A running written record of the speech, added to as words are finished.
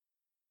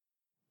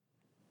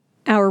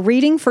Our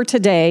reading for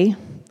today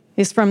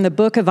is from the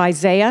book of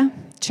Isaiah,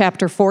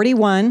 chapter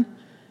 41,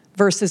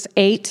 verses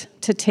 8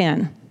 to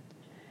 10.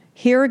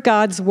 Hear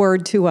God's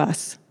word to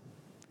us.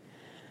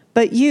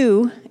 But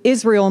you,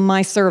 Israel,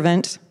 my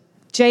servant,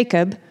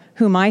 Jacob,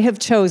 whom I have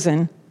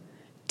chosen,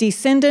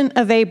 descendant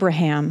of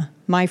Abraham,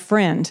 my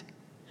friend,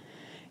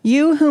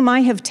 you whom I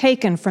have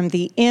taken from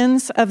the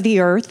ends of the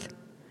earth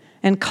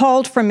and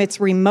called from its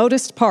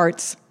remotest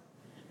parts,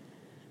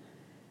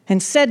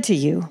 and said to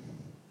you,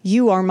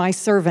 you are my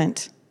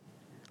servant.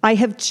 I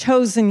have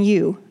chosen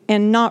you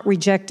and not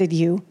rejected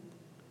you.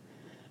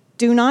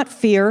 Do not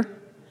fear,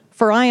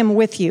 for I am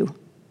with you.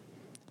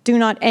 Do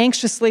not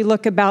anxiously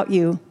look about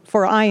you,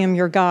 for I am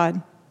your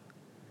God.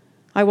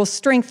 I will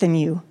strengthen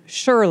you.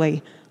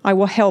 Surely I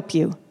will help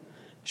you.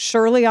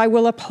 Surely I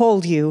will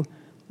uphold you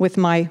with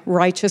my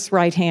righteous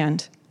right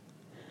hand.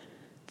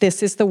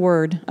 This is the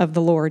word of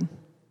the Lord.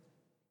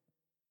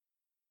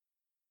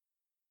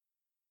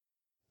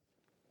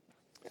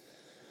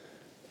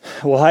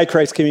 Well, hi,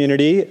 Christ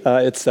community.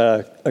 It's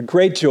a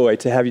great joy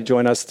to have you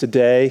join us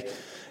today.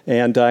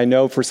 And I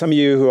know for some of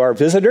you who are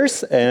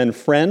visitors and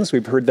friends,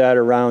 we've heard that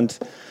around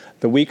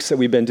the weeks that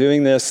we've been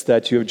doing this,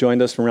 that you have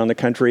joined us from around the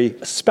country.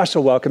 A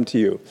special welcome to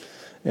you.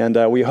 And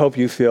we hope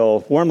you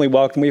feel warmly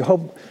welcome. We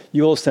hope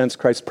you will sense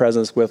Christ's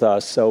presence with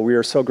us. So we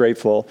are so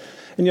grateful.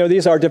 And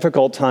these are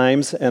difficult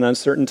times and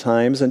uncertain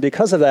times. And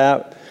because of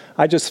that,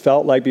 I just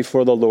felt like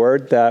before the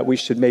Lord that we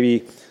should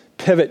maybe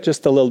pivot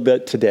just a little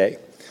bit today.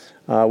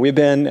 We've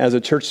been, as a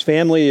church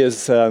family,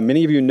 as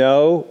many of you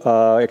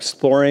know,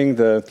 exploring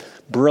the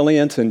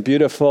brilliant and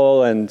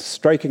beautiful and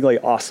strikingly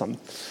awesome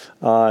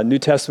New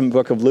Testament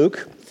book of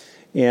Luke.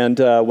 And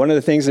one of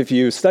the things, if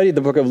you studied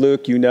the book of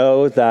Luke, you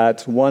know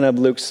that one of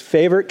Luke's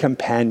favorite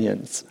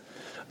companions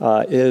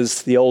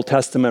is the Old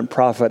Testament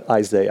prophet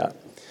Isaiah.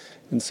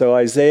 And so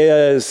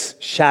Isaiah's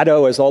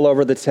shadow is all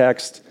over the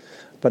text.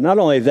 But not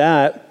only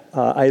that,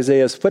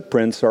 Isaiah's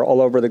footprints are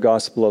all over the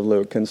Gospel of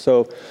Luke. And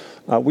so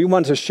we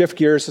want to shift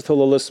gears just a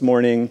little this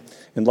morning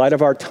in light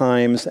of our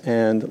times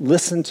and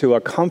listen to a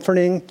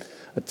comforting,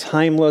 a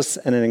timeless,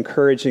 and an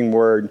encouraging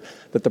word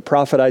that the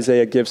prophet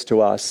Isaiah gives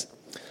to us.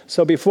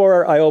 So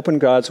before I open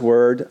God's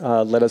word,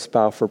 let us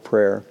bow for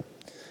prayer.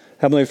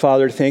 Heavenly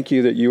Father, thank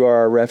you that you are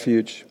our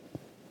refuge.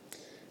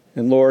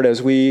 And Lord,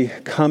 as we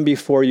come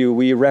before you,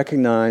 we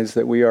recognize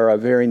that we are a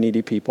very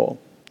needy people.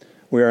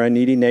 We are a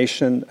needy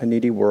nation, a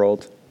needy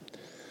world.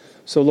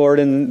 So Lord,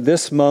 in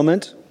this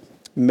moment,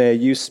 may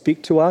you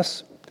speak to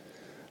us,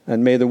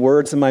 and may the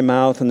words of my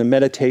mouth and the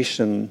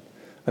meditation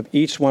of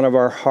each one of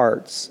our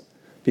hearts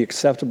be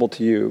acceptable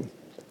to you.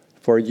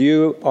 For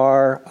you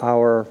are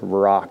our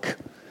rock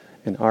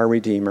and our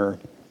Redeemer.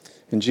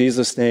 In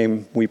Jesus'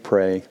 name we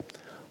pray.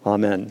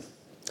 Amen.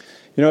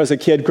 As a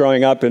kid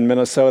growing up in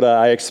Minnesota,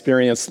 I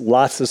experienced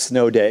lots of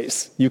snow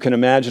days. You can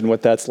imagine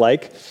what that's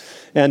like.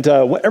 And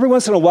every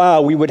once in a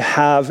while, we would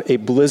have a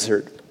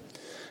blizzard.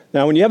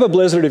 Now, when you have a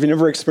blizzard, if you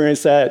never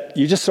experienced that,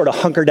 you just sort of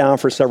hunker down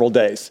for several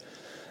days.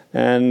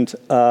 And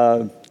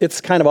it's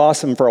kind of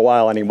awesome for a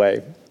while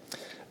anyway.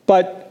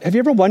 But have you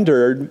ever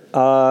wondered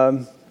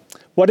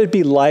what it'd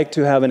be like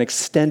to have an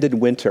extended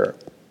winter?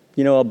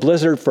 A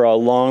blizzard for a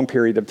long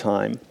period of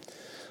time.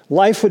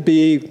 Life would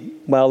be,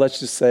 well, let's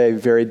just say,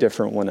 very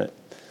different, wouldn't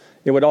it?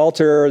 It would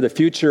alter the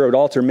future, it would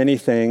alter many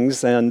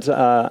things. And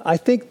I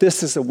think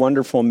this is a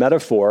wonderful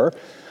metaphor.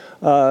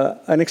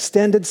 An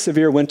extended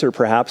severe winter,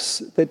 perhaps,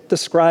 that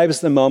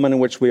describes the moment in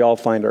which we all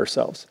find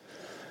ourselves.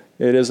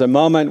 It is a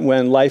moment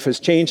when life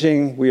is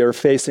changing. We are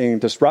facing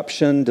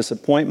disruption,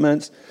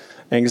 disappointment,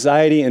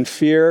 anxiety, and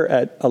fear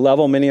at a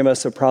level many of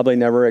us have probably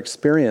never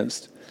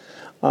experienced.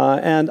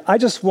 And I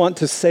just want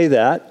to say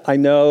that. I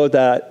know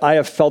that I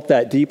have felt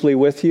that deeply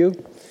with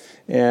you.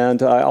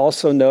 And I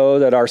also know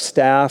that our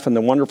staff and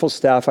the wonderful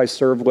staff I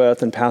serve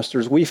with and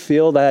pastors, we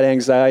feel that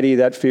anxiety,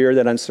 that fear,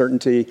 that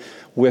uncertainty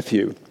with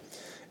you.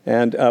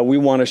 And we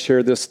want to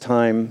share this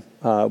time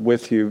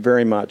with you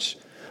very much.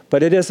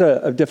 But it is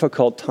a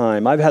difficult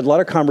time. I've had a lot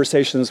of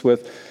conversations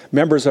with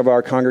members of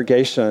our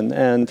congregation,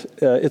 and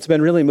it's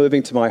been really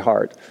moving to my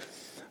heart.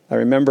 I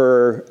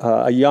remember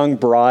a young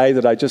bride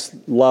that I just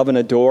love and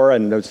adore,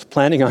 and was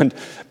planning on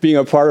being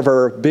a part of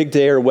her big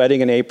day, her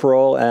wedding in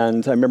April.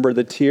 And I remember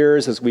the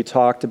tears as we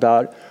talked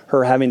about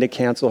her having to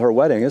cancel her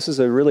wedding. This is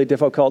a really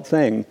difficult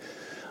thing.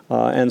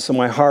 And so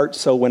my heart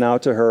so went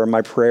out to her,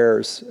 my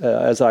prayers,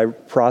 as I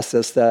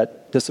processed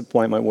that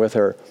disappointment with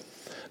her.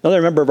 Another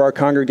member of our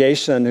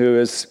congregation who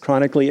is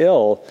chronically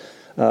ill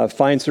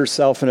finds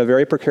herself in a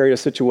very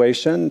precarious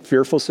situation,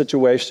 fearful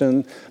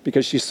situation,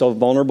 because she's so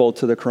vulnerable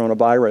to the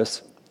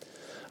coronavirus.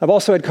 I've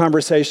also had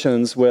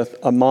conversations with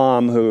a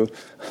mom who,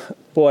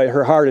 boy,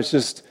 her heart is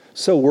just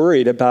so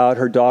worried about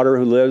her daughter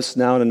who lives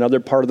now in another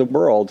part of the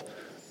world.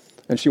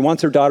 And she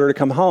wants her daughter to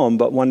come home,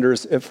 but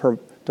wonders if her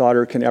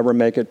daughter can ever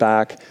make it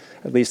back,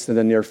 at least in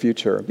the near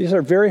future. These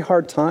are very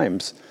hard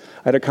times.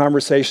 I had a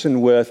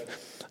conversation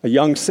with a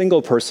young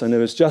single person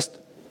who is just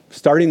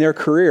starting their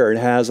career and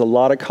has a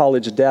lot of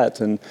college debt,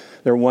 and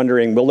they're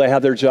wondering, will they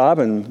have their job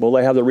and will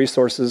they have the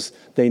resources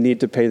they need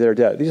to pay their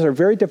debt? These are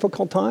very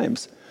difficult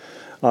times.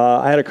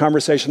 I had a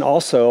conversation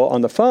also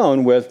on the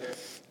phone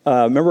with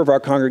a member of our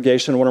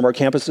congregation, one of our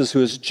campuses,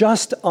 who is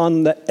just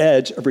on the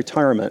edge of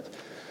retirement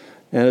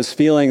and is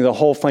feeling the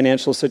whole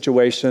financial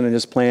situation and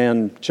his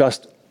plan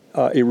just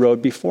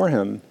erode before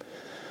him.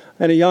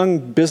 And a young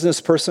business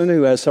person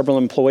who has several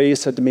employees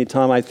said to me,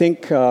 Tom, I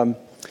think I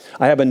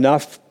have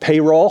enough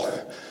payroll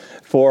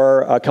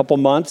for a couple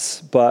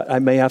months, but I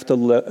may have to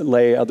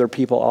lay other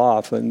people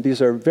off. And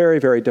these are very,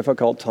 very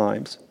difficult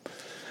times.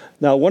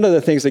 Now, one of the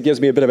things that gives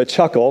me a bit of a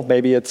chuckle,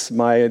 maybe it's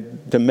my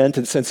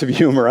demented sense of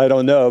humor, I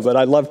don't know, but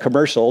I love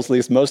commercials, at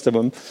least most of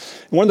them.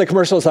 One of the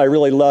commercials I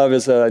really love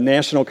is a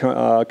national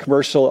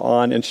commercial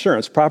on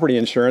insurance, property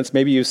insurance.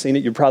 Maybe you've seen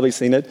it, you've probably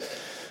seen it.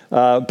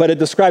 But it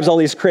describes all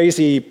these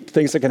crazy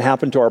things that can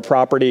happen to our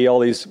property, all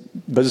these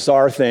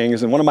bizarre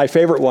things. And one of my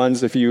favorite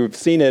ones, if you've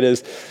seen it,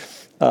 is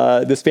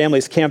this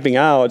family's camping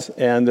out,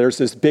 and there's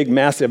this big,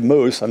 massive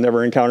moose. I've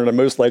never encountered a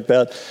moose like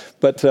that,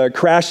 but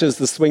crashes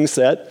the swing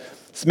set,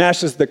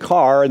 smashes the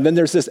car, and then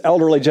there's this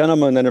elderly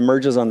gentleman that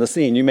emerges on the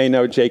scene. You may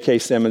know J.K.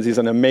 Simmons. He's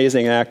an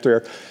amazing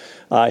actor.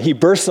 He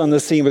bursts on the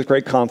scene with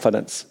great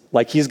confidence,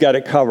 like he's got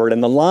it covered.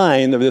 And the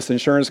line of this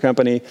insurance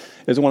company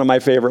is one of my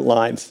favorite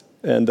lines.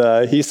 And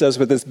he says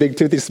with this big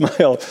toothy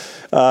smile,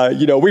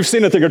 we've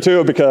seen a thing or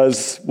two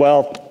because,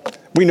 well,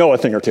 we know a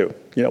thing or two.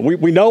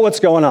 We know what's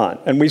going on,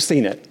 and we've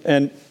seen it.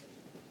 And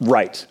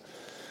right.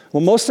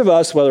 Well, most of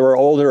us, whether we're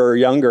older or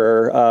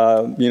younger,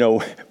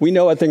 we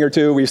know a thing or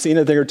two, we've seen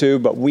a thing or two,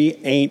 but we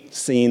ain't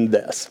seen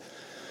this.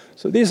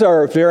 So these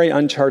are very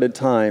uncharted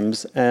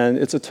times, and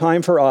it's a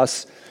time for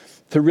us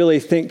to really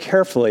think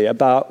carefully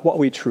about what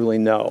we truly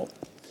know.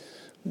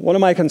 One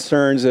of my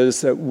concerns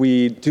is that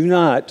we do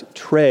not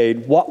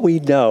trade what we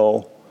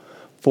know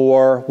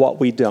for what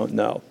we don't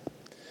know.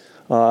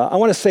 I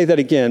want to say that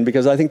again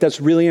because I think that's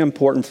really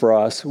important for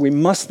us. We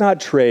must not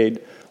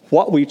trade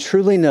what we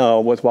truly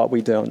know with what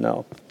we don't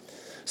know.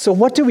 So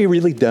what do we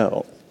really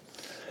know?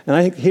 And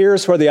I think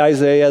here's where the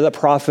Isaiah, the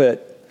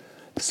prophet,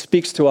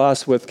 speaks to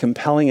us with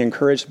compelling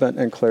encouragement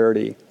and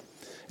clarity.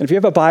 And if you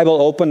have a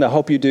Bible open, I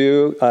hope you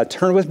do,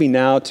 turn with me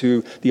now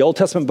to the Old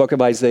Testament book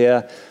of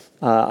Isaiah,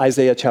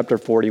 Isaiah chapter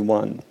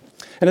 41.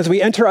 And as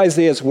we enter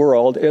Isaiah's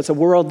world, it's a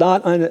world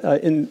not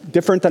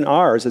different than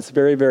ours. It's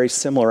very, very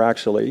similar,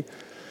 actually.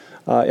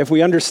 If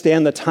we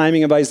understand the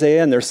timing of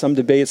Isaiah, and there's some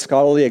debate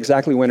scholarly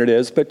exactly when it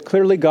is, but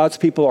clearly God's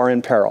people are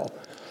in peril.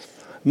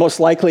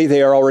 Most likely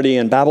they are already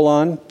in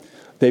Babylon.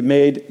 They've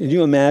made, can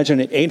you imagine,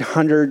 an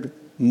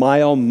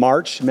 800-mile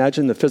march?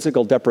 Imagine the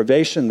physical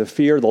deprivation, the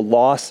fear, the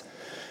loss.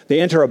 They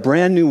enter a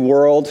brand new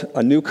world,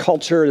 a new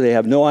culture. They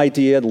have no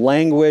idea,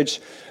 language.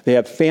 They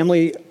have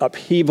family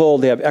upheaval.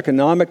 They have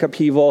economic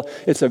upheaval.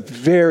 It's a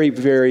very,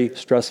 very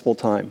stressful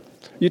time.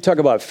 You talk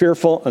about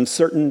fearful,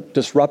 uncertain,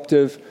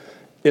 disruptive.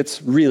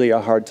 It's really a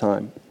hard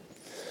time.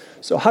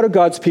 So how do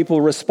God's people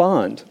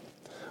respond?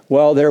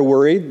 Well, they're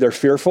worried, they're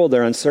fearful,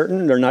 they're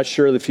uncertain, they're not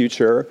sure of the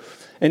future.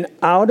 And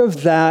out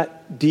of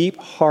that deep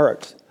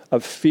heart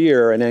of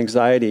fear and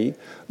anxiety,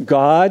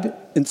 God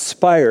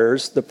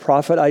inspires the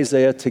prophet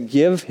Isaiah to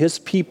give his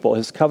people,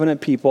 his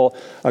covenant people,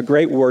 a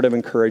great word of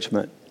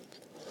encouragement.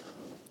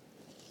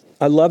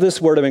 I love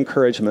this word of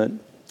encouragement.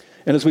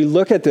 And as we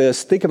look at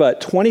this, think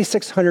about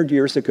 2,600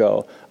 years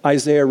ago,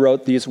 Isaiah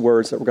wrote these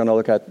words that we're going to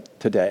look at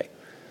today.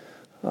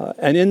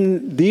 And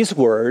in these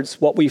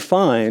words, what we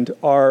find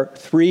are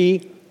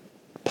three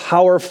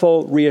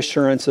powerful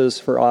reassurances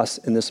for us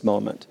in this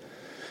moment.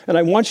 And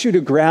I want you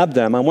to grab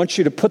them. I want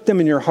you to put them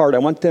in your heart. I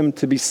want them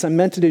to be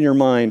cemented in your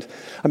mind.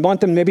 I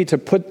want them maybe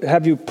to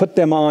have you put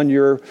them on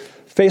your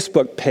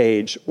Facebook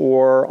page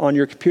or on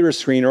your computer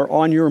screen or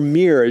on your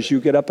mirror as you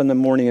get up in the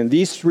morning. And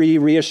these three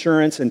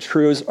reassurance and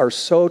truths are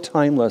so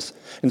timeless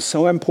and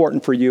so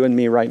important for you and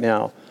me right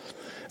now.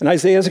 And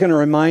Isaiah is going to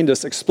remind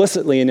us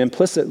explicitly and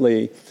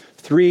implicitly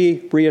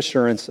three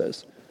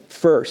reassurances.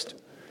 First,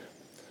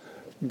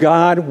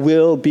 God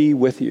will be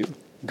with you.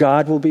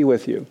 God will be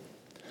with you.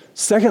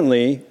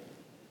 Secondly,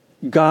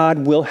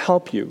 God will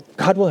help you.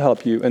 God will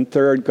help you. And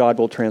third, God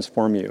will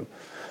transform you.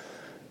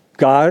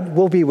 God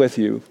will be with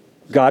you.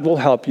 God will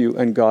help you,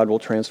 and God will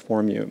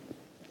transform you.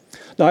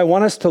 Now, I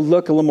want us to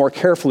look a little more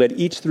carefully at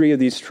each three of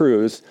these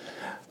truths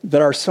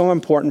that are so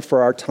important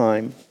for our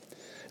time.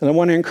 And I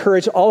want to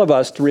encourage all of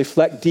us to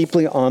reflect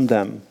deeply on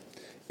them.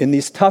 In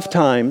these tough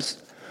times,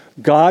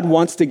 God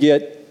wants to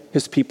get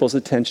his people's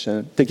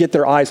attention, to get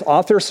their eyes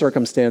off their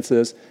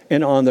circumstances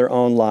and on their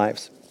own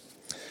lives.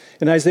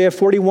 In Isaiah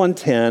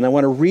 41:10, I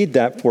want to read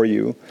that for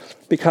you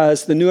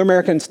because the New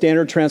American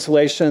Standard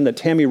Translation that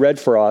Tammy read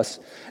for us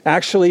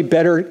actually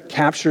better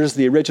captures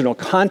the original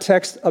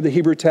context of the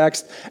Hebrew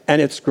text and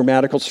its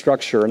grammatical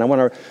structure. And I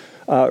want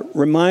to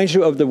remind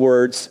you of the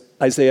words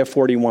Isaiah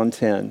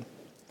 41:10.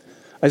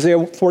 Isaiah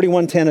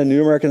 41:10, a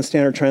New American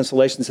Standard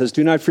Translation says,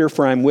 "Do not fear,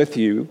 for I am with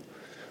you.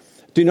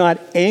 Do not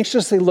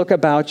anxiously look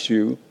about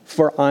you,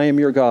 for I am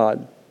your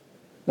God."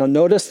 Now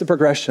notice the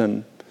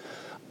progression.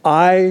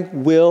 I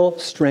will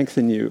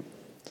strengthen you.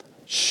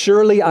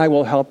 Surely I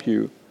will help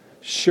you.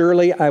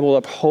 Surely I will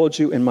uphold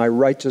you in my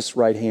righteous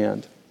right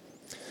hand.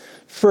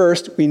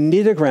 First, we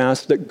need to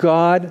grasp that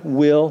God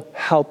will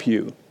help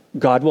you.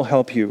 God will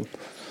help you.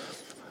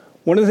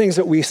 One of the things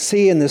that we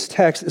see in this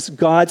text is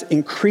God's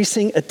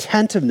increasing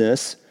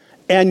attentiveness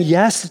and,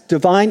 yes,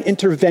 divine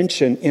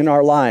intervention in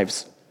our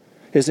lives.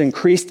 His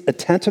increased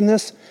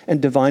attentiveness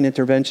and divine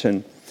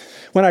intervention.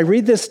 When I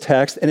read this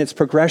text and its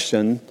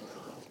progression,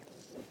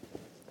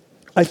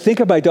 I think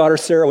of my daughter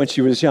Sarah when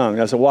she was young.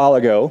 That was a while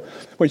ago.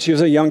 When she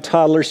was a young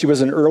toddler, she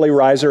was an early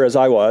riser as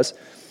I was.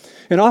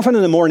 And often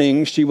in the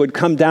morning, she would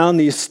come down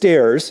these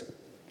stairs,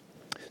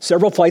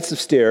 several flights of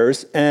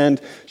stairs, and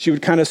she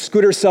would kind of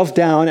scoot herself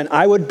down, and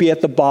I would be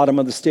at the bottom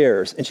of the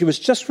stairs. And she was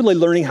just really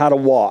learning how to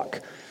walk.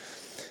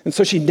 And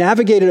so she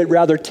navigated it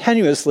rather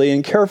tenuously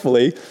and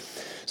carefully.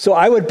 So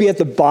I would be at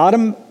the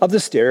bottom of the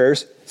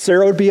stairs,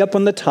 Sarah would be up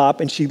on the top,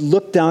 and she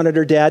looked down at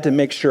her dad to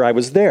make sure I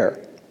was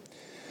there.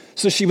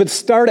 So she would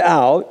start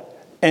out,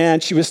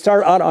 and she would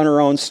start out on her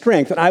own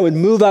strength, and I would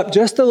move up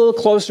just a little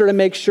closer to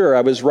make sure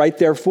I was right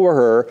there for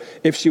her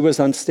if she was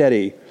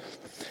unsteady.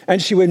 And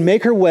she would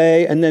make her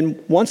way, and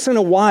then once in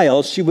a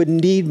while, she would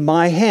need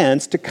my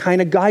hands to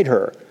kind of guide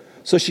her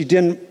so she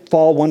didn't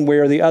fall one way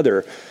or the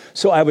other.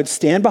 So I would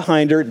stand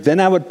behind her, then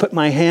I would put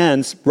my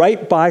hands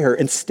right by her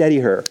and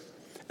steady her,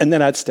 and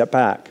then I'd step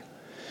back.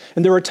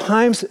 And there were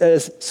times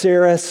as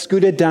Sarah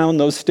scooted down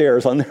those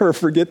stairs, I'll never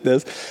forget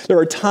this, there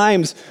were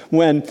times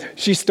when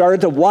she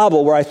started to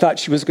wobble where I thought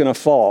she was going to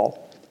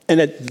fall.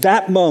 And at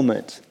that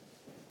moment,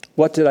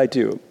 what did I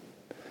do?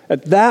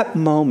 At that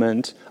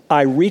moment,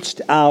 I reached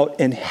out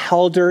and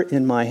held her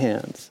in my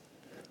hands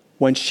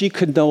when she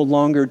could no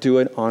longer do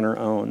it on her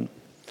own.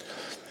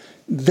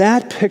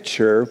 That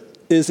picture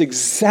is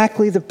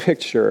exactly the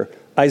picture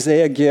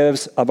Isaiah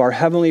gives of our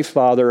Heavenly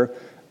Father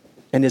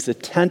and his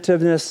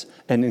attentiveness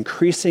and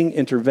increasing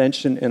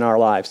intervention in our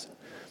lives.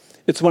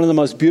 It's one of the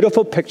most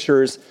beautiful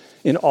pictures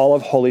in all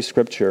of Holy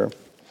Scripture.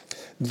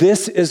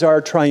 This is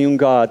our triune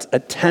God's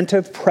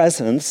attentive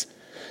presence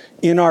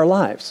in our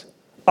lives.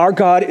 Our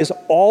God is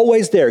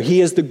always there.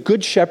 He is the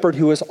good shepherd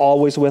who is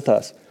always with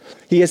us.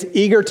 He is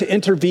eager to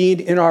intervene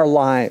in our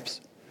lives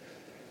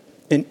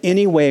in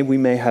any way we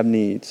may have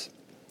needs.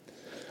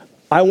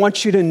 I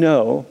want you to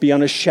know,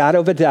 beyond a shadow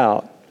of a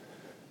doubt,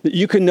 that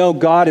you can know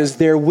God is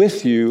there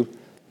with you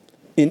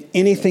in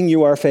anything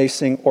you are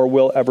facing or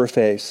will ever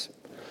face.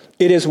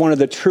 It is one of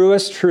the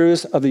truest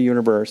truths of the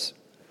universe.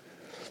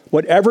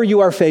 Whatever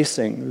you are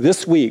facing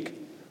this week,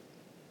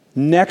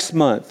 next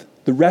month,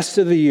 the rest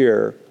of the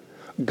year,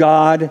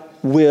 God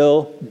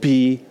will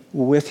be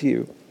with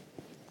you.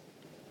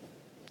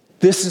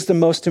 This is the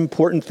most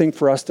important thing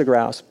for us to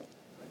grasp,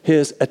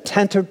 his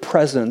attentive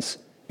presence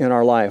in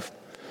our life.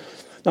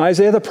 Now,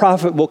 Isaiah the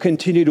prophet will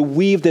continue to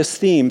weave this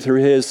theme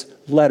through his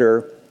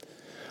letter,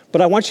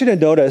 but I want you to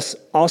notice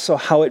also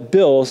how it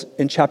builds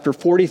in chapter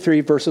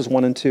 43, verses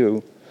 1 and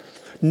 2.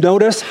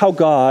 Notice how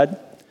God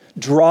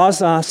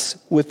draws us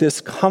with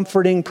this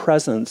comforting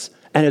presence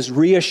and his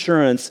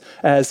reassurance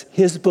as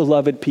his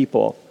beloved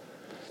people.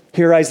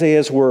 Hear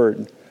Isaiah's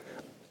word,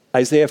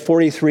 Isaiah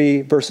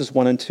 43, verses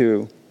 1 and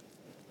 2.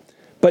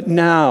 But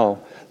now,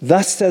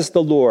 thus says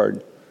the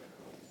Lord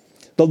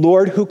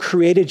who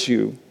created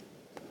you,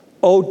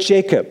 O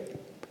Jacob,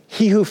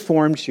 he who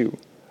formed you,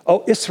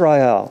 O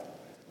Israel,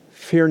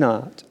 fear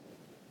not.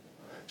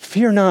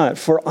 Fear not,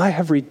 for I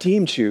have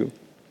redeemed you.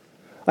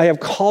 I have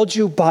called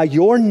you by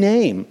your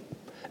name,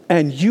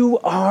 and you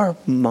are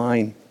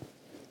mine.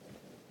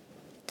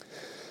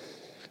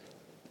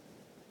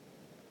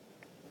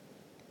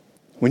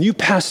 When you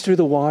pass through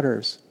the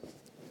waters,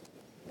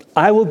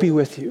 I will be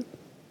with you.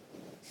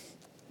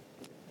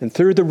 And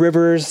through the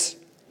rivers,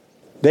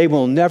 they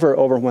will never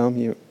overwhelm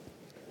you.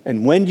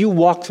 And when you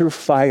walk through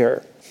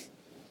fire,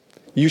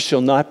 you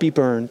shall not be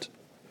burned,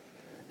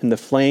 and the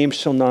flame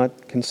shall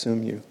not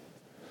consume you.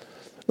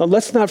 Now,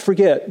 let's not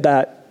forget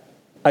that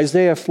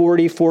Isaiah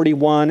 40,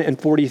 41, and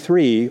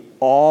 43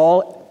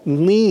 all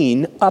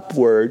lean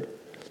upward,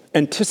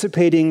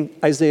 anticipating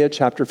Isaiah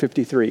chapter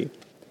 53.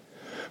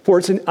 For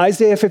it's in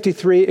Isaiah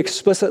 53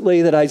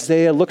 explicitly that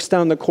Isaiah looks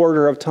down the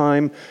corridor of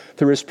time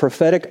through his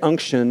prophetic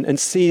unction and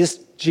sees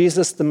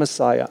Jesus the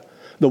Messiah,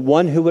 the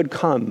one who would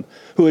come,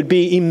 who would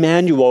be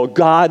Emmanuel,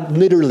 God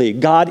literally,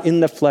 God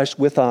in the flesh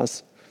with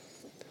us,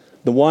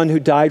 the one who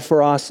died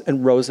for us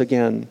and rose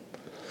again.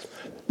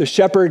 The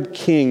shepherd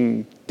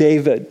king,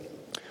 David,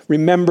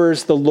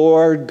 remembers the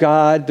Lord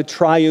God, the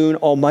triune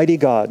almighty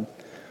God,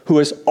 who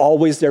is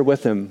always there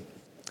with him.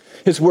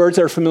 His words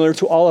are familiar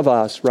to all of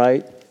us,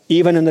 right?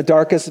 Even in the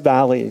darkest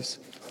valleys,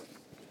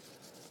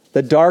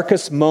 the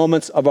darkest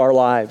moments of our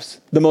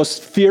lives, the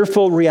most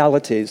fearful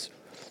realities,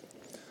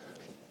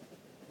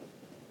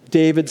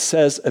 David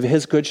says of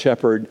his good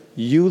shepherd,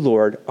 you,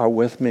 Lord, are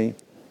with me.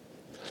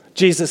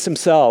 Jesus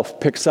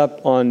himself picks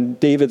up on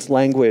David's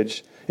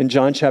language in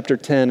John chapter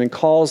 10 and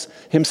calls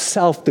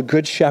himself the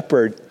good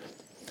shepherd.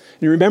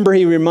 You remember,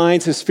 he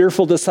reminds his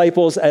fearful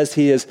disciples as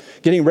he is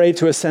getting ready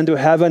to ascend to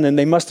heaven, and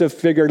they must have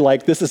figured,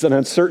 like, this is an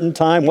uncertain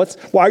time.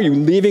 Why are you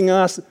leaving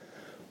us?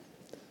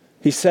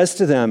 He says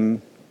to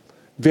them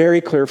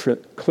very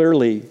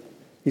clearly,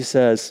 he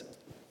says,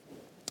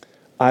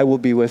 I will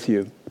be with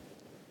you.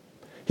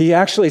 He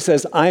actually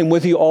says, I am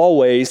with you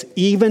always,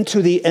 even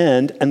to the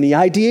end. And the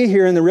idea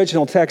here in the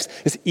original text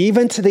is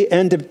even to the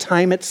end of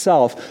time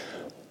itself.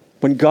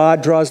 When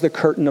God draws the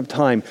curtain of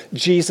time,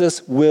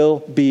 Jesus will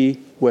be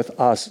with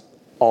us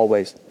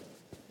always.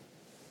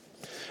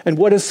 And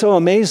what is so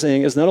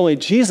amazing is not only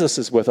Jesus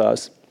is with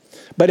us,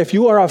 but if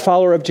you are a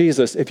follower of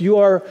Jesus, if you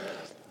are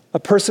a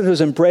person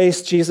who's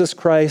embraced Jesus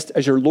Christ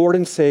as your Lord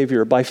and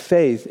Savior by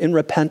faith in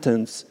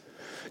repentance,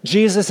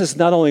 Jesus is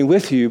not only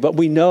with you, but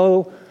we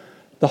know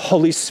the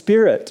Holy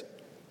Spirit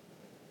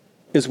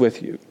is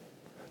with you.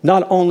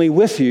 Not only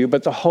with you,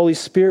 but the Holy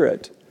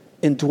Spirit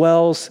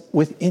indwells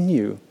within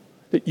you.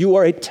 That you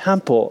are a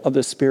temple of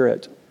the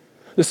Spirit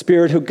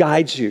who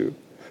guides you,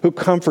 who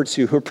comforts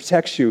you, who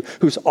protects you,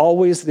 who's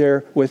always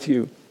there with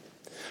you.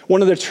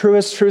 One of the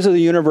truest truths of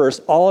the universe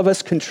all of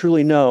us can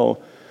truly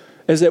know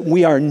is that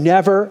we are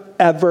never,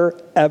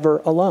 ever, ever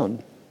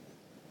alone.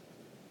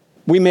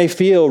 We may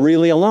feel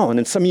really alone,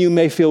 and some of you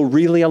may feel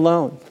really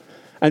alone,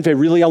 and feel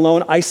really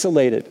alone,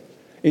 isolated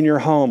in your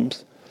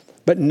homes,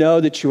 but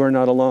know that you are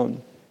not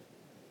alone.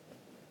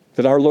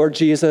 That our Lord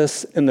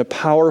Jesus and the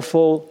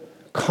powerful,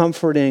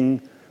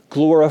 comforting,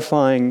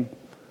 glorifying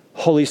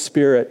Holy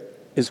Spirit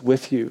is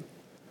with you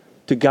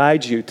to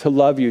guide you, to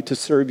love you, to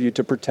serve you,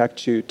 to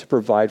protect you, to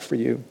provide for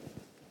you.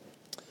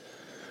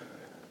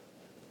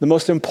 The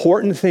most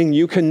important thing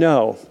you can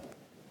know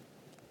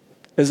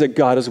is that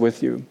God is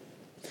with you.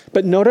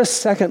 But notice,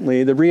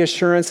 secondly, the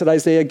reassurance that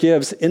Isaiah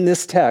gives in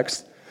this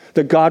text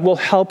that God will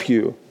help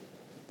you.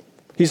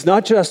 He's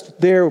not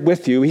just there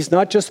with you. He's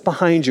not just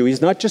behind you.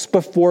 He's not just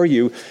before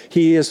you.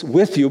 He is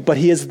with you, but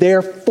he is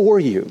there for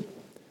you.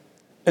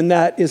 And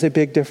that is a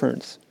big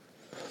difference.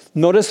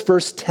 Notice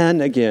verse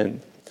 10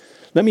 again.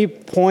 Let me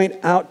point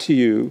out to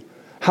you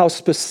how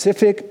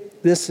specifically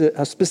this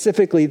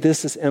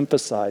is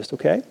emphasized,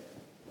 okay?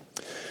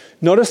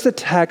 Notice the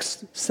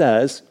text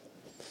says,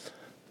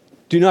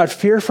 do not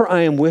fear, for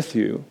I am with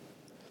you.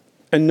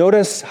 And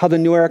notice how the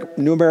New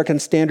American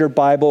Standard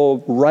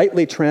Bible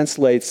rightly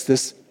translates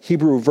this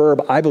Hebrew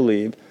verb, I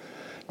believe.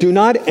 Do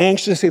not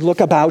anxiously look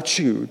about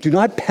you. Do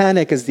not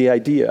panic is the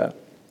idea.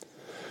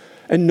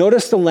 And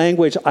notice the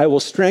language, I will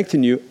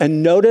strengthen you.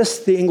 And notice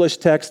the English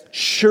text,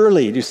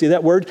 surely. Do you see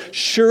that word?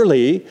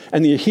 Surely.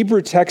 And the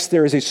Hebrew text,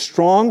 there is a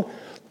strong,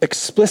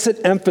 explicit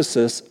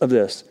emphasis of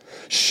this.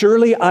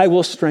 Surely I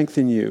will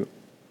strengthen you.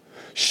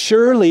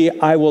 Surely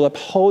I will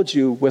uphold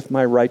you with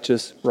my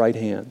righteous right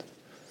hand.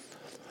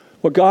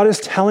 What God is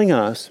telling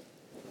us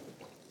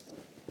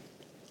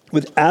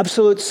with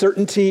absolute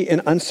certainty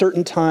in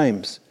uncertain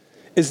times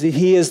is that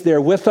he is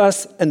there with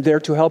us and there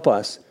to help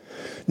us.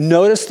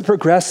 Notice the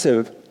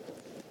progressive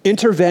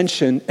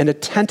intervention and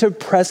attentive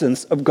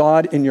presence of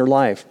God in your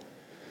life.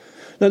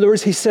 In other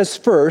words, he says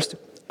first,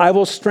 I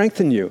will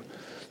strengthen you.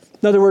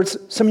 In other words,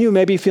 some of you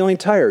may be feeling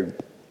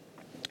tired.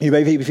 You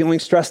may be feeling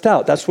stressed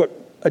out. That's what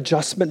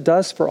adjustment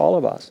does for all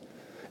of us,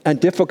 and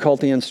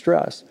difficulty and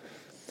stress.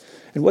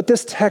 And what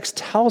this text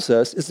tells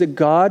us is that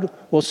God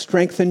will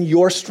strengthen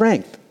your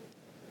strength.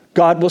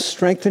 God will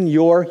strengthen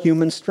your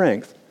human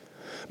strength.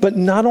 But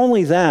not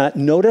only that,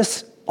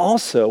 notice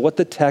also what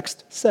the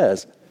text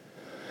says.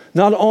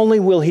 Not only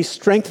will he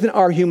strengthen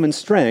our human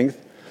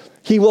strength,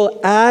 he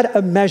will add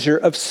a measure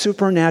of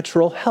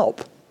supernatural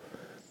help.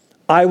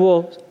 I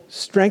will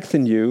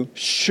strengthen you.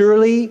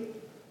 Surely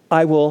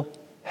I will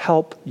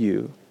help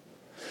you.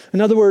 In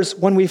other words,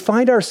 when we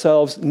find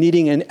ourselves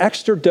needing an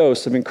extra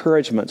dose of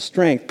encouragement,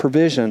 strength,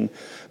 provision,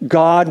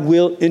 God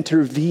will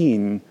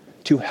intervene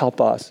to help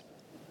us.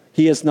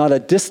 He is not a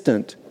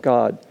distant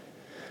God.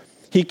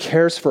 He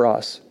cares for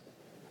us,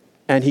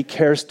 and he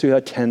cares to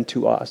attend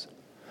to us.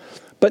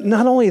 But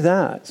not only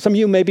that, some of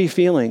you may be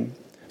feeling,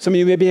 some of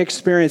you may be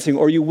experiencing,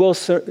 or you will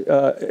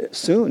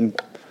soon,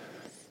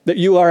 that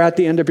you are at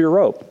the end of your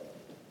rope.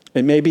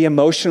 It may be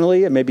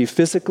emotionally, it may be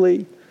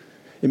physically,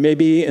 it may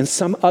be in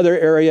some other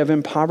area of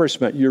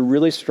impoverishment. You're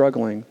really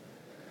struggling.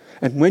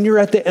 And when you're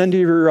at the end of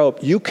your rope,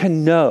 you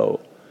can know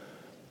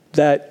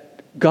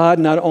that God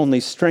not only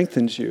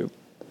strengthens you,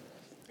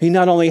 he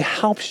not only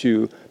helps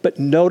you, but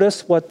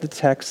notice what the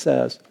text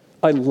says.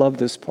 I love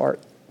this part.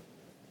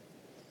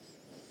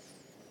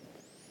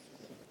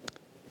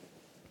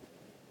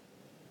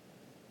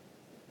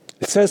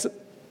 It says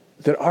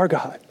that our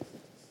God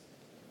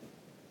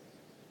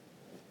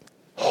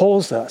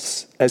holds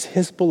us as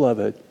his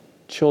beloved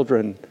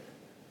children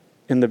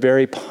in the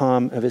very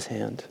palm of his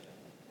hand.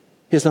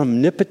 His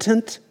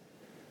omnipotent,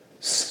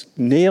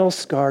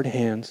 nail-scarred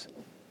hands.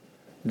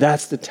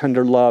 That's the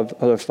tender love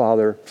of the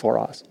Father for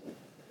us.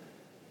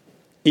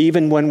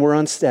 Even when we're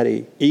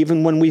unsteady,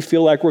 even when we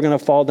feel like we're going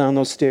to fall down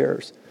those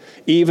stairs,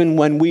 even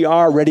when we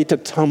are ready to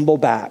tumble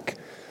back,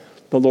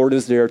 the Lord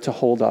is there to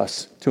hold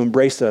us, to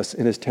embrace us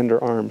in his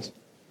tender arms.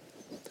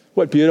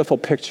 What beautiful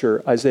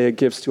picture Isaiah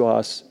gives to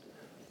us.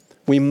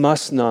 We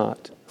must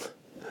not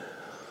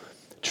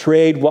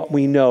trade what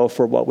we know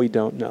for what we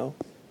don't know.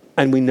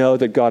 And we know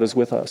that God is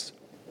with us.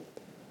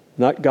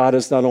 God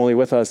is not only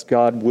with us,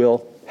 God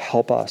will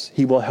help us.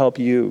 He will help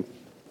you.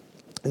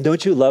 And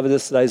don't you love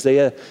this, that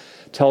Isaiah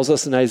tells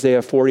us in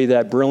Isaiah 40,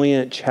 that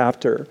brilliant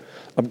chapter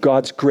of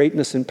God's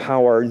greatness and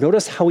power.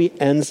 Notice how he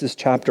ends this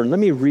chapter. And let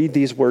me read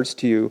these words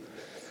to you.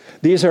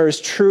 These are as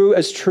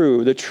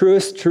true, the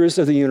truest truths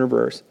of the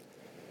universe.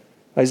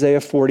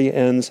 Isaiah 40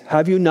 ends,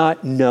 have you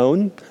not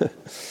known?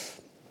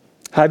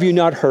 Have you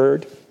not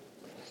heard?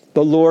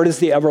 The Lord is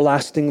the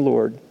everlasting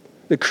Lord,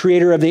 the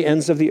creator of the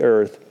ends of the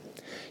earth.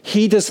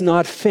 He does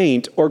not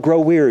faint or grow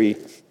weary.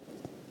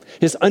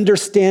 His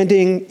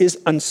understanding is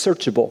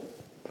unsearchable.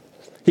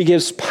 He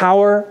gives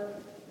power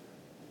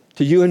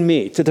to you and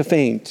me, to the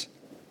faint.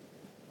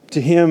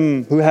 To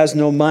him who has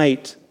no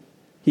might,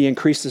 he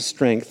increases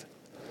strength.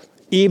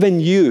 Even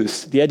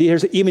youths, the idea here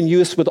is even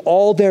youths with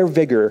all their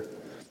vigor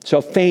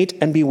shall faint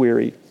and be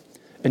weary,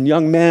 and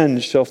young men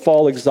shall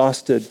fall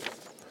exhausted.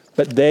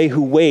 But they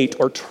who wait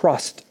or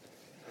trust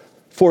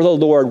for the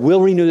Lord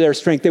will renew their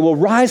strength. They will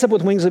rise up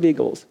with wings of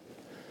eagles.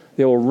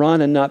 They will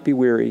run and not be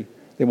weary.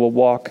 They will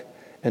walk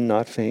and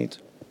not faint.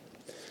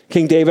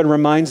 King David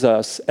reminds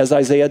us, as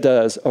Isaiah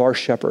does, of our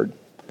shepherd.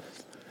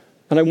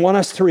 And I want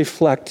us to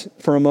reflect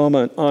for a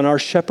moment on our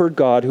shepherd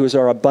God, who is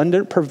our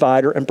abundant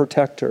provider and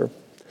protector.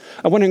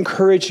 I want to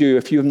encourage you,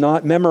 if you have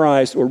not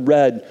memorized or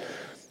read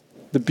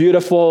the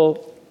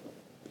beautiful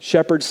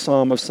shepherd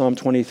psalm of Psalm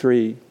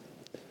 23,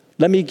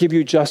 let me give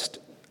you just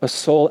a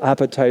soul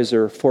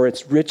appetizer for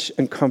its rich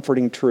and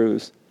comforting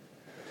truths.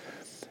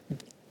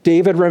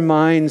 David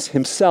reminds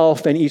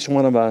himself and each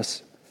one of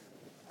us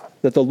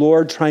that the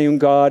Lord triune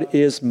God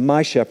is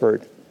my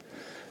shepherd.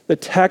 The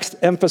text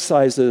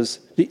emphasizes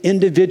the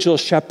individual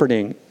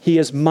shepherding. He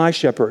is my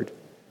shepherd.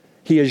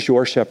 He is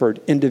your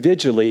shepherd,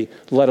 individually,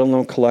 let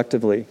alone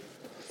collectively.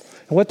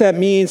 And what that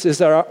means is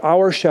that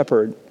our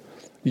shepherd,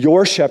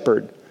 your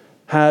shepherd,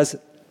 has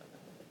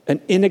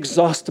an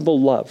inexhaustible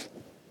love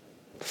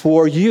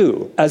for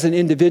you as an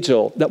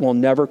individual that will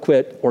never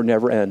quit or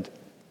never end.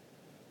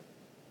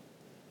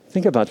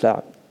 Think about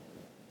that.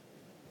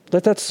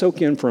 Let that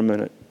soak in for a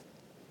minute.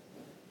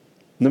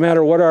 No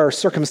matter what our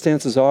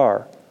circumstances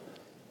are.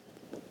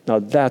 Now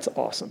that's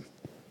awesome.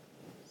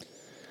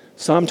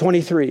 Psalm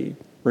 23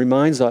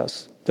 reminds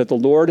us that the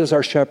Lord is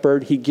our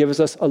shepherd. He gives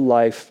us a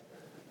life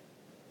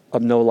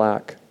of no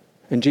lack.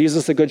 And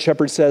Jesus, the Good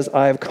Shepherd, says,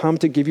 I have come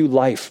to give you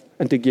life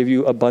and to give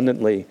you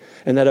abundantly.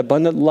 And that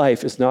abundant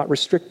life is not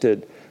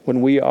restricted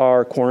when we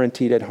are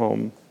quarantined at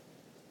home.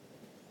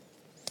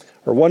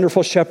 Our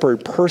wonderful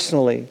shepherd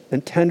personally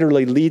and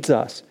tenderly leads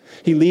us.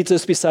 He leads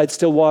us beside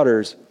still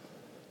waters.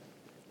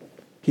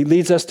 He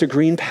leads us to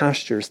green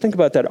pastures. Think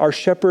about that. Our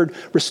shepherd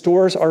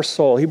restores our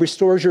soul. He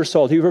restores your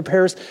soul. He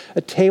prepares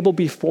a table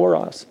before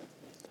us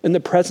in the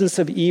presence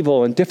of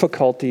evil and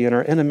difficulty and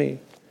our enemy.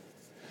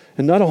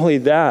 And not only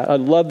that, I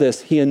love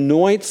this, he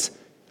anoints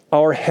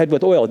our head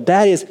with oil.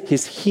 That is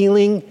his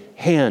healing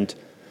hand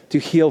to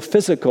heal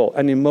physical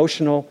and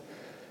emotional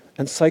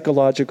and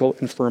psychological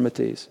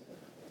infirmities.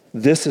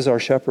 This is our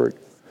shepherd.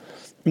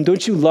 And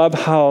don't you love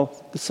how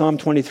Psalm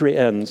 23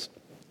 ends?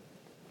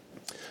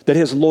 That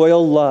his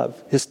loyal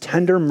love, his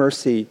tender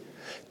mercy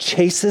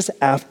chases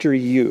after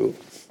you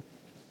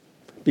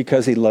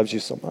because he loves you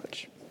so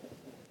much.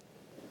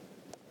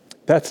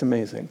 That's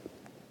amazing.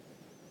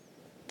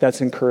 That's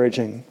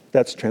encouraging.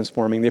 That's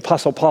transforming. The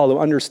Apostle Paul, who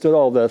understood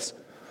all this,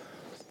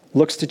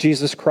 looks to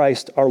Jesus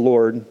Christ, our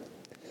Lord,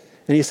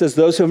 and he says,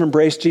 those who have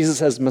embraced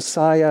Jesus as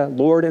Messiah,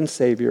 Lord and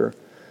Savior,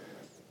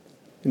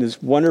 in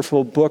his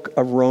wonderful book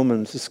of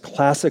Romans, this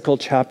classical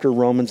chapter,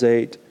 Romans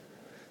 8,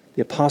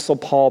 the Apostle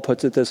Paul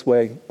puts it this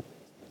way: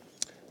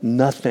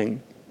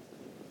 nothing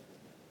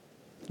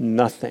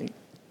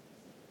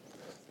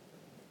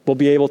will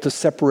be able to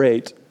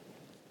separate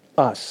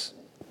us,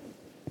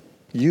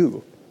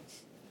 you,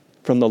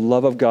 from the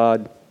love of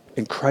God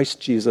in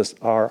Christ Jesus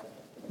our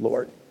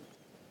Lord.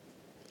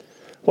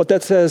 What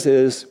that says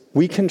is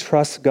we can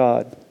trust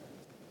God.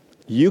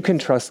 You can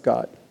trust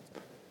God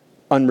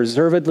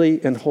unreservedly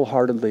and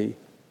wholeheartedly,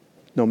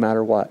 no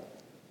matter what.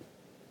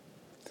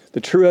 The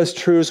truest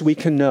truths we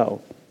can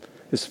know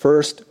is,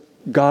 first,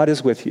 God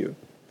is with you.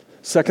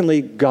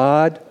 Secondly,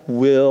 God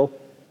will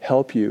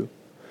help you.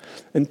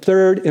 And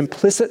third,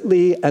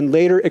 implicitly and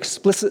later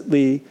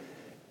explicitly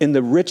in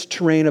the rich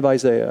terrain of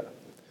Isaiah,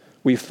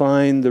 we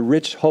find the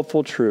rich,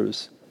 hopeful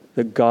truths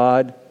that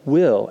God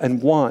will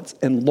and wants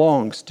and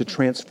longs to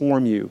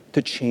transform you,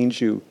 to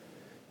change you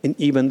in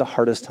even the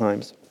hardest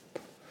times.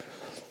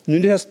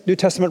 New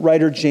Testament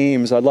writer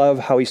James, I love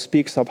how he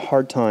speaks of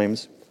hard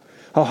times,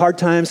 how hard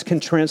times can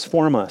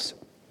transform us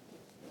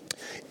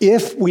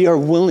if we are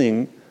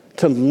willing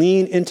to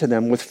lean into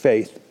them with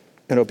faith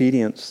and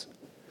obedience.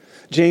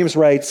 James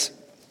writes,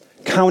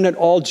 count it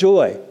all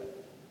joy,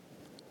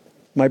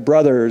 my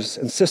brothers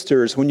and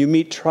sisters, when you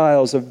meet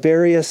trials of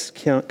various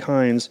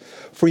kinds,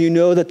 for you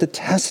know that the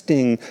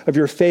testing of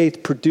your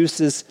faith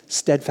produces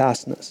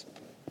steadfastness.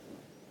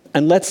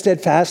 And let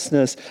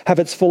steadfastness have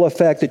its full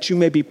effect, that you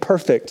may be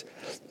perfect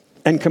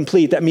and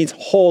complete. That means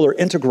whole or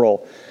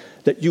integral,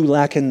 that you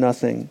lack in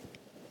nothing.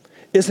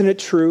 Isn't it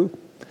true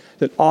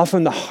that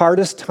often the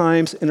hardest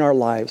times in our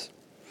lives,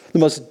 the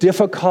most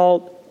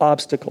difficult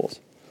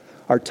obstacles,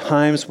 are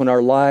times when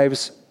our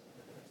lives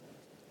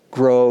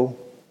grow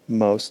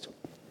most.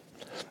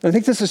 And I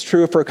think this is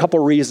true for a couple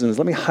reasons.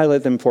 Let me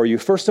highlight them for you.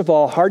 First of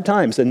all, hard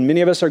times, and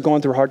many of us are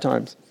going through hard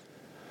times.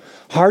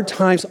 Hard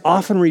times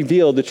often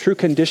reveal the true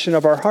condition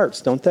of our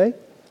hearts, don't they?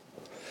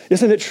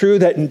 Isn't it true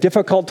that in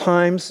difficult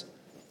times,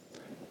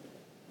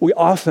 we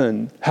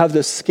often have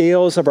the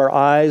scales of our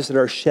eyes that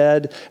are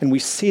shed and we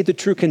see the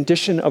true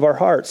condition of our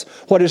hearts,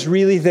 what is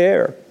really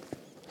there,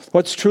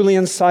 what's truly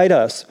inside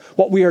us,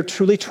 what we are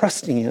truly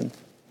trusting in.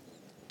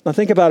 Now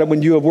think about it.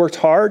 When you have worked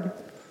hard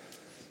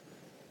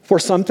for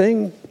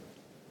something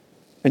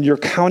and you're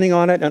counting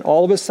on it, and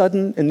all of a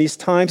sudden in these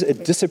times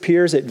it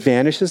disappears, it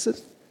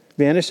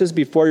vanishes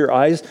before your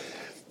eyes,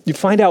 you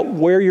find out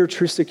where your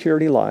true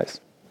security lies.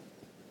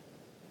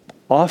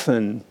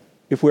 Often,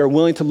 if we're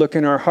willing to look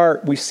in our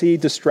heart, we see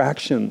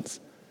distractions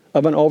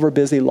of an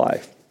overbusy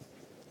life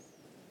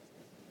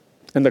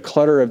and the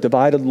clutter of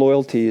divided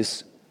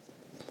loyalties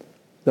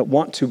that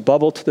want to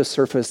bubble to the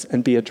surface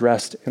and be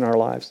addressed in our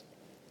lives.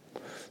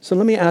 So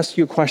let me ask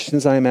you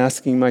questions I am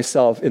asking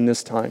myself in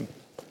this time.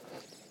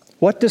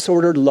 What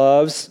disordered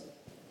loves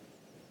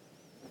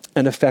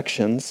and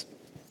affections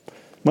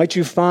might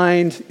you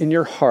find in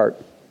your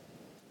heart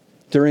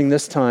during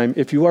this time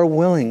if you are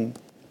willing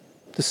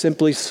to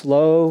simply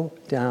slow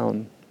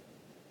down,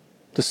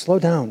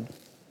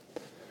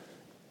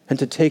 and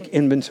to take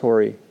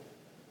inventory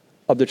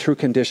of the true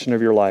condition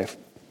of your life?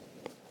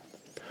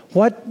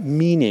 What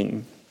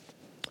meaning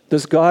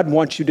does God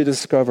want you to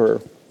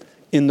discover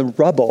in the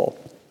rubble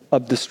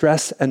of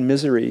distress and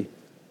misery?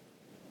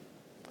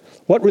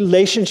 What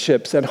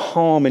relationships at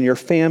home, in your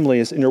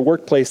families, in your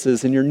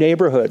workplaces, in your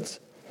neighborhoods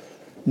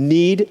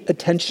need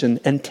attention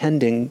and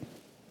tending?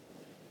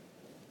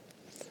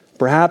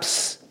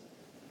 Perhaps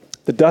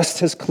the dust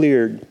has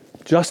cleared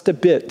just a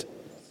bit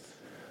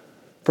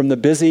from the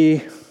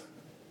busy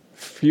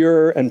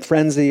furor and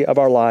frenzy of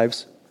our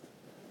lives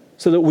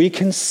so that we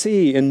can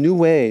see in new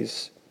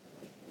ways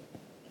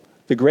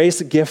the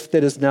grace gift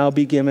that is now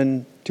be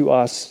given to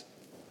us.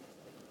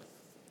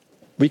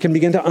 We can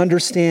begin to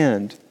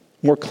understand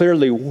more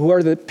clearly who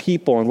are the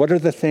people and what are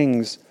the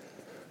things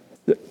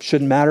that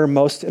should matter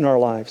most in our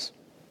lives.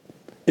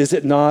 Is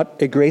it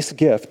not a grace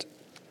gift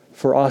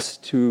for us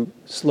to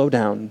slow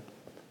down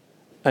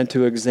and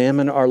to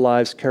examine our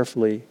lives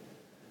carefully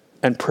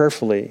and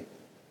prayerfully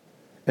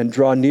and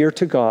draw near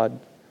to God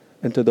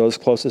and to those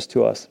closest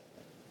to us?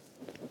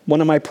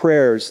 One of my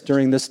prayers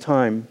during this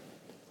time,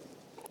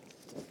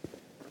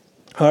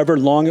 however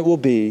long it will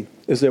be,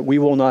 is that we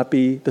will not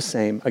be the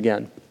same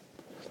again.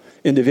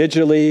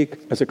 Individually,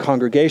 as a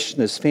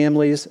congregation, as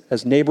families,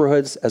 as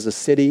neighborhoods, as a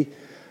city,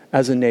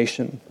 as a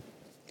nation.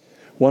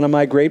 One of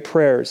my great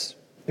prayers,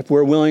 if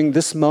we're willing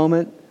this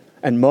moment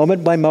and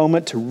moment by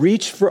moment to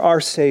reach for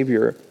our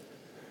Savior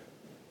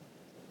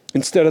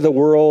instead of the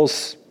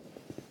world's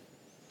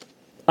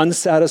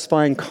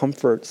unsatisfying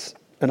comforts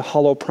and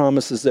hollow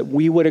promises, that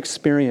we would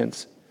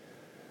experience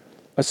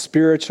a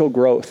spiritual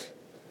growth,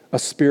 a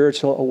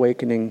spiritual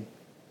awakening,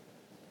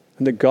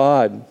 and that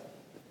God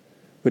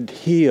would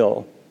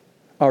heal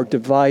our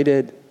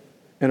divided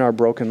and our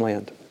broken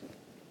land.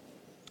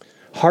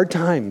 Hard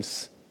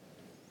times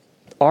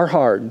are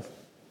hard,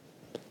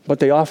 but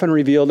they often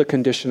reveal the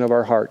condition of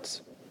our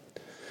hearts.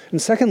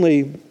 And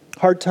secondly,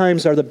 hard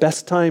times are the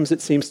best times,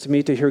 it seems to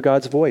me, to hear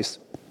God's voice.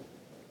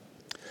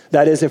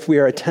 That is, if we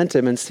are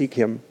attentive and seek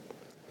Him.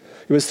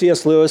 It was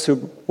C.S. Lewis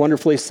who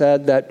wonderfully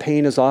said that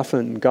pain is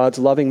often God's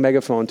loving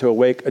megaphone to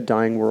awake a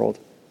dying world.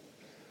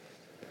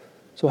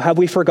 So have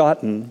we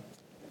forgotten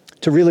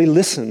to really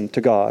listen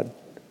to God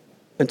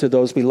and to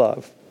those we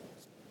love?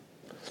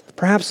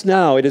 Perhaps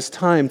now it is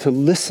time to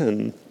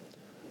listen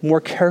more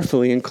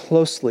carefully and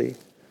closely.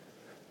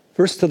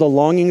 First, to the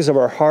longings of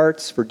our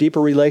hearts for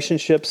deeper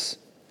relationships,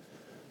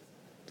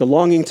 the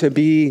longing to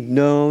be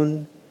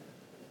known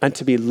and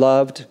to be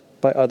loved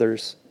by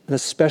others, and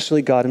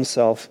especially God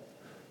Himself,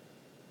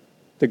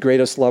 the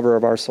greatest lover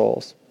of our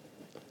souls.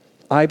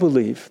 I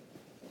believe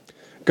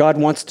God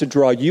wants to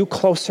draw you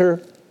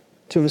closer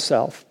to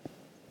Himself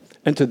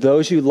and to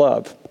those you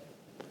love,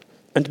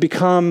 and to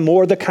become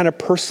more the kind of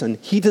person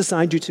He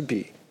designed you to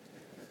be.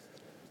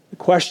 The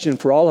question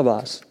for all of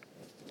us,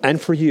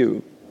 and for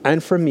you,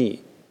 and for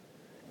me,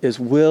 is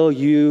will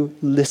you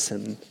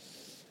listen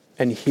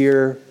and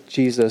hear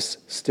Jesus'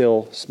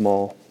 still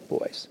small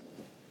voice?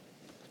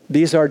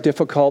 These are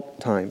difficult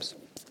times,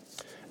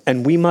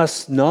 and we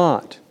must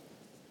not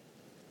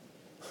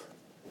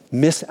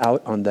miss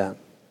out on them.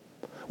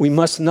 We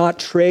must not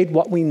trade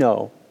what we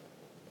know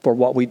for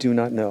what we do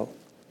not know.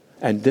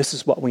 And this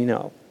is what we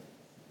know.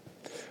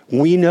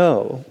 We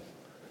know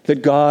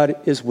that God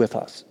is with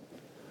us.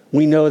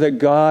 We know that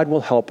God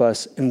will help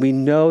us, and we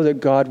know that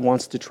God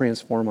wants to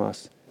transform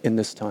us in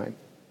this time.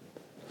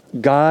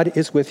 God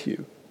is with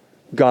you.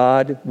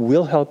 God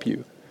will help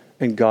you,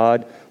 and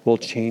God will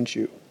change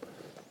you.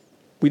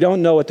 We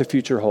don't know what the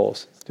future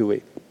holds, do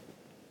we?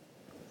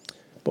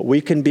 But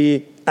we can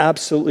be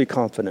absolutely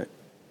confident,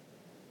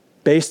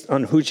 based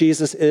on who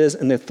Jesus is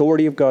and the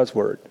authority of God's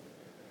word,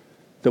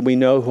 that we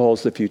know who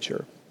holds the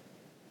future.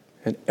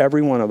 And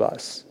every one of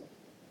us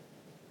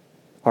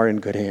are in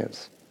good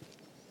hands.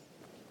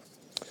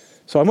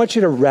 So I want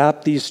you to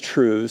wrap these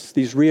truths,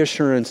 these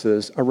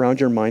reassurances around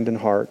your mind and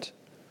heart.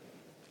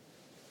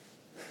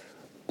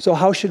 So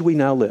how should we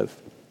now live?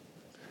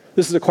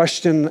 This is a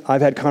question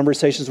I've had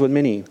conversations with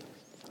many.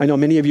 I know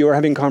many of you are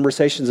having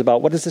conversations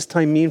about, what does this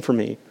time mean for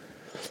me?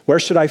 Where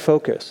should I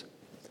focus?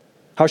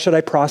 How should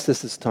I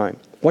process this time?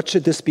 What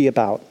should this be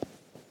about?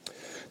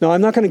 Now,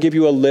 I'm not going to give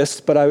you a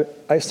list, but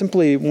I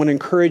simply want to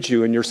encourage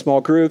you in your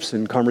small groups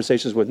and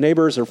conversations with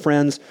neighbors or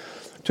friends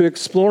to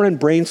explore and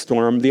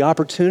brainstorm the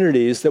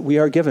opportunities that we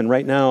are given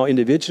right now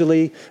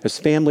individually, as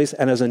families,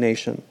 and as a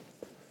nation.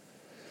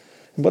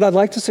 What I'd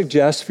like to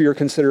suggest for your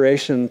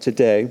consideration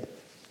today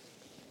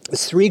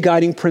is 3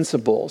 guiding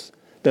principles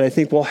that I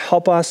think will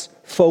help us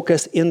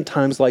focus in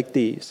times like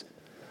these.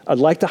 I'd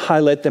like to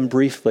highlight them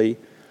briefly.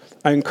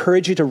 I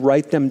encourage you to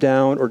write them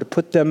down or to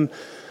put them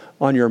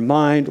on your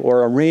mind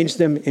or arrange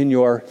them in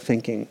your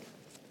thinking.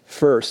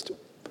 First,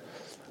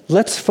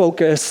 let's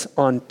focus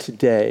on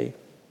today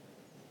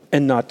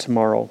and not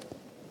tomorrow.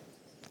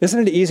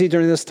 Isn't it easy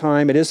during this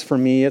time? It is for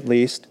me, at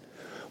least,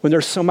 when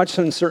there's so much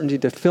uncertainty,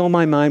 to fill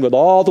my mind with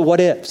all the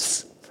what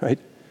ifs, right?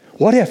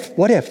 What if,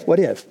 what if, what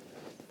if?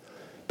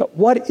 But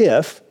what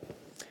if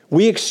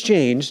we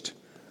exchanged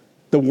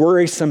the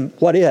worrisome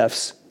what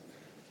ifs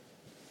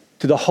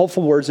to the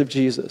hopeful words of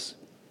Jesus?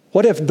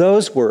 What if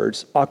those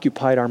words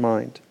occupied our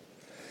mind?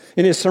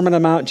 In his Sermon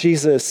on the Mount,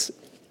 Jesus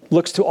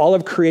looks to all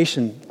of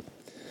creation,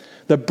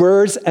 the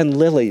birds and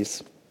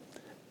lilies,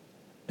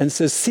 and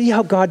says, see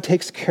how God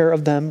takes care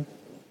of them,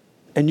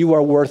 and you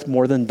are worth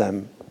more than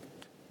them.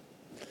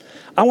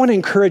 I want to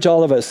encourage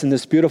all of us in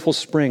this beautiful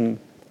spring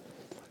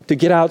to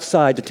get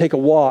outside, to take a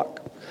walk,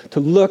 to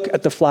look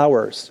at the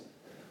flowers,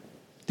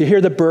 to hear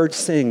the birds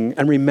sing,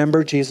 and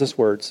remember Jesus'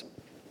 words.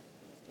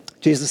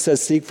 Jesus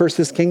says, seek first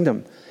his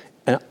kingdom,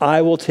 and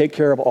I will take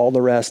care of all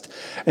the rest.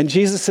 And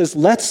Jesus says,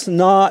 let's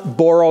not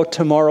borrow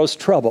tomorrow's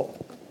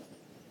trouble.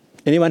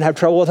 Anyone have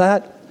trouble with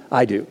that?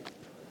 I do.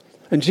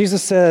 And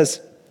Jesus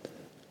says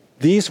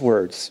these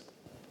words,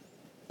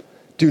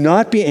 do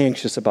not be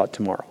anxious about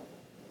tomorrow,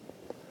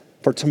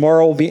 for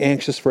tomorrow will be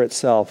anxious for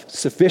itself.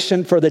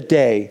 Sufficient for the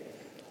day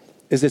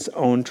is its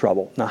own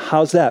trouble. Now,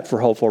 how's that for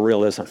hopeful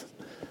realism?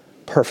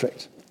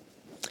 Perfect.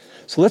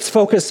 So let's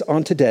focus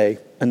on today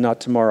and not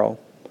tomorrow.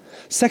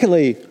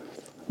 Secondly,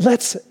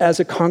 let's, as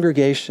a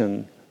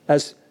congregation,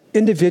 as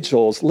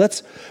individuals,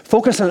 let's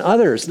focus on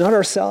others, not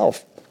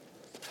ourselves.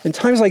 In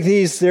times like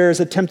these, there's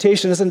a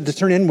temptation, isn't it, to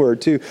turn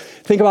inward, to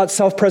think about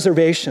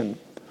self-preservation.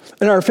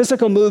 And our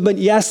physical movement,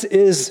 yes,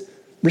 is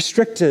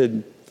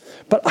restricted,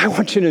 but I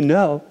want you to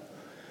know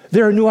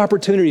there are new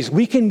opportunities.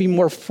 We can be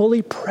more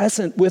fully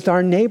present with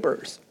our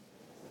neighbors.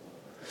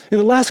 In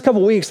the last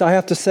couple of weeks, I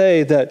have to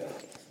say that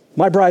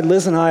my bride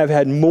Liz and I have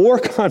had more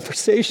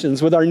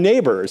conversations with our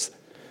neighbors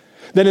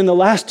than in the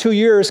last 2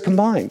 years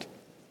combined.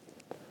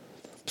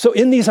 So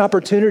in these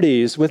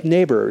opportunities with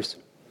neighbors,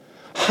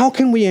 how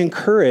can we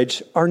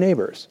encourage our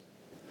neighbors?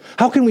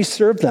 How can we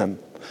serve them?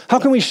 How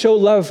can we show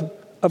love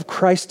of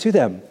Christ to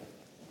them?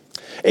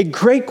 A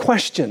great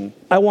question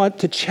I want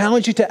to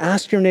challenge you to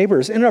ask your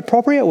neighbors in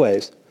appropriate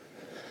ways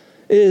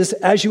is,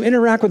 as you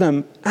interact with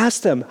them,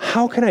 ask them,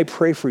 how can I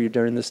pray for you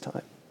during this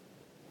time?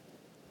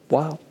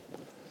 Wow.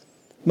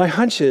 My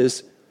hunch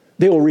is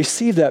they will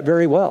receive that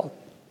very well.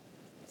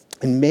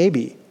 And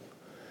maybe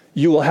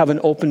you will have an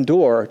open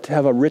door to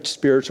have a rich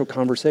spiritual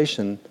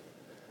conversation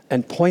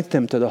and point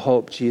them to the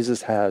hope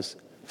Jesus has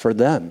for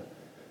them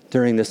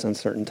during this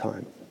uncertain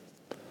time.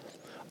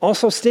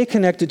 Also, stay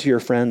connected to your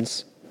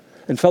friends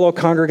and fellow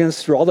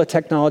congregants through all the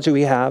technology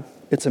we have.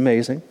 It's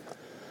amazing.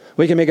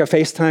 We can make a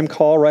FaceTime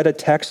call, write a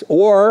text,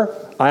 or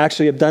I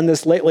actually have done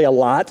this lately a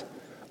lot,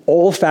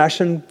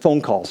 old-fashioned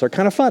phone calls. They're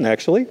kind of fun,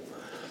 actually.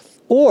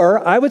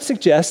 Or I would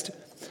suggest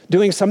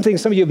doing something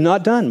some of you have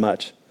not done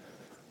much.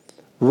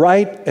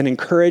 Write an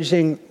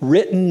encouraging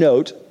written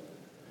note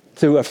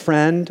to a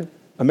friend,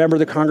 a member of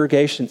the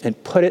congregation,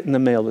 and put it in the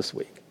mail this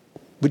week.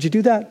 Would you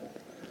do that?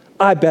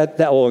 I bet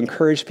that will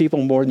encourage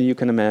people more than you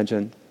can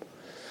imagine.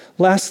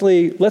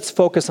 Lastly, let's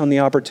focus on the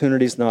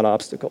opportunities, not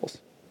obstacles.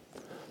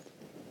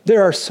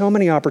 There are so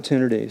many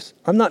opportunities.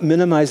 I'm not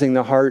minimizing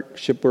the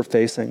hardship we're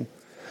facing,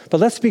 but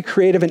let's be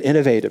creative and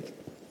innovative.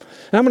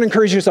 And I'm going to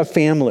encourage you as a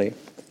family,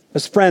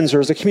 as friends, or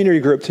as a community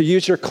group to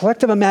use your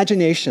collective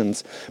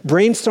imaginations,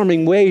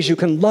 brainstorming ways you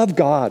can love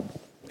God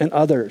and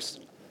others,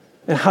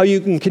 and how you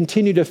can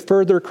continue to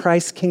further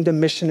Christ's kingdom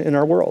mission in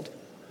our world.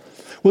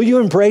 Will you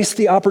embrace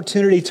the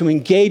opportunity to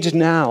engage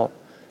now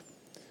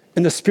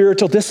in the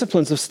spiritual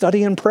disciplines of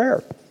study and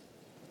prayer?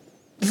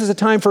 This is a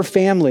time for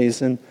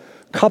families and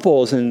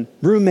couples and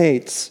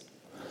roommates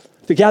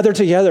to gather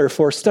together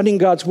for studying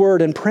God's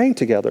word and praying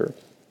together.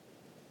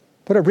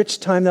 What a rich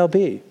time that'll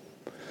be.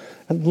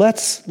 And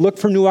let's look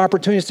for new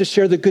opportunities to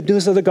share the good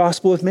news of the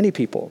gospel with many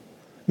people.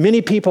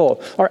 Many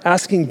people are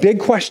asking big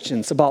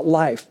questions about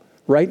life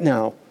right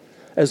now,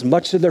 as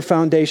much of their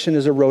foundation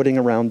is eroding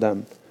around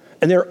them.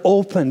 And they are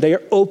open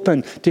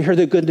to hear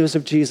the good news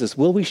of Jesus.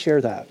 Will we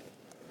share that?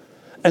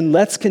 And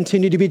let's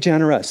continue to be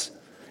generous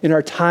in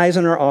our tithes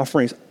and our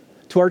offerings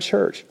to our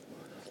church.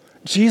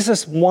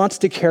 Jesus wants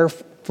to care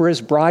for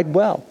his bride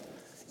well,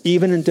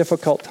 even in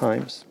difficult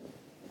times.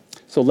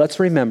 So let's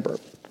remember,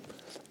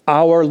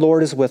 our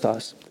Lord is with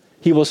us.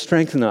 He will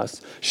strengthen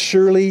us.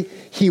 Surely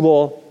he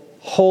will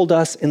hold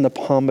us in the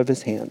palm of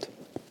his hand.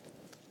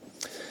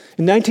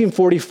 In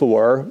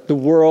 1944, the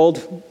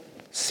world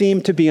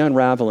seemed to be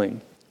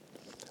unraveling.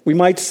 We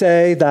might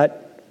say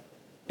that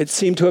it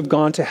seemed to have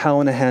gone to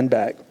hell in a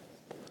handbag.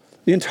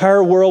 The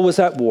entire world was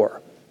at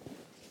war.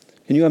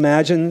 Can you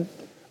imagine?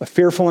 A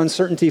fearful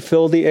uncertainty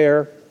filled the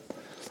air.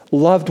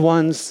 Loved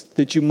ones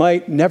that you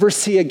might never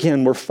see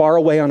again were far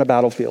away on a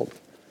battlefield.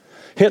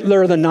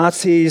 Hitler, the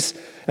Nazis,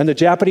 and the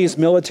Japanese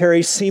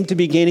military seemed to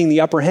be gaining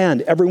the upper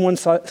hand. Everyone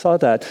saw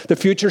that. The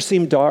future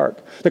seemed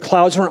dark. The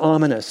clouds were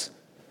ominous.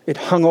 It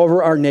hung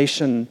over our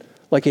nation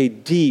like a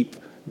deep,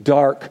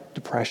 dark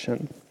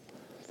depression.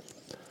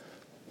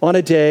 On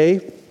a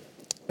day,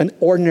 an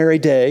ordinary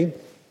day,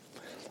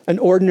 an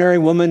ordinary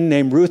woman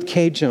named Ruth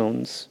K.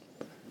 Jones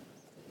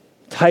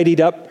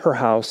tidied up her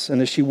house,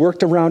 and as she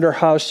worked around her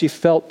house, she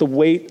felt the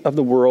weight of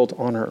the world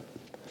on her.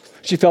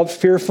 She felt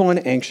fearful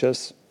and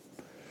anxious.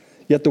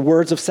 Yet the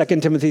words of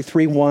 2 Timothy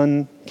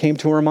 3:1 came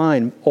to her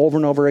mind over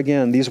and over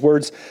again. These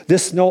words,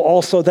 "This know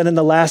also that in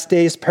the last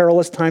days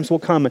perilous times will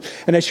come."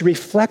 And as she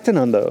reflected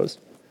on those,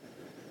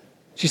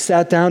 she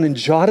sat down and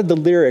jotted the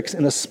lyrics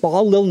in a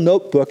small little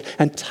notebook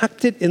and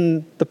tucked it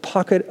in the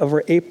pocket of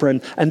her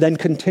apron and then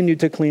continued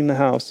to clean the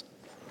house.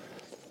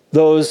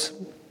 Those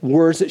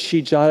words that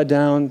she jotted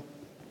down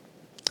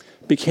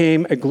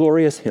became a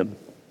glorious hymn.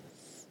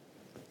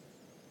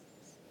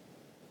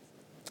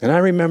 And I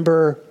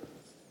remember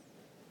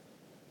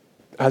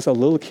as a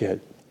little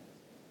kid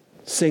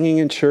singing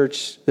in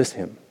church this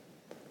hymn,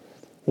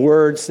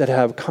 words that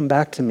have come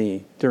back to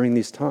me during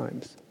these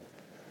times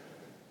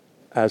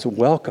as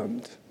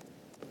welcomed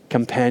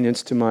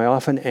companions to my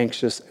often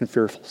anxious and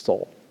fearful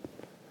soul.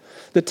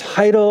 The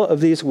title of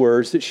these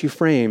words that she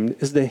framed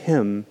is the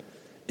hymn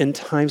 "In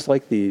Times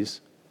Like These."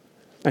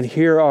 And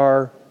here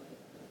are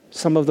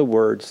some of the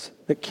words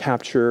that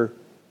capture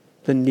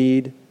the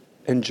need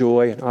and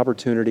joy and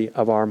opportunity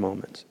of our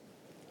moment.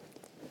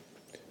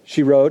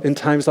 She wrote, "In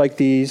times like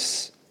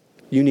these,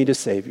 you need a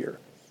Savior.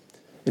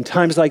 In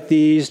times like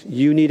these,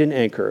 you need an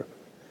anchor.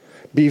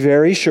 Be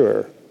very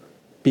sure,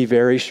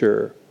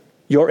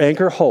 your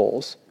anchor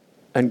holds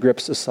and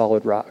grips a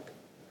solid rock.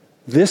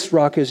 This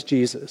rock is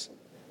Jesus.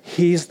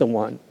 He's the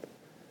one.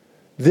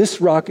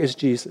 This rock is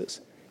Jesus.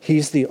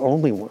 He's the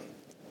only one.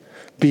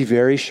 Be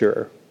very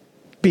sure,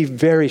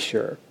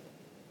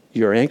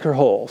 your anchor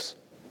holds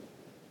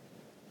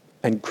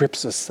and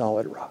grips a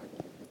solid rock."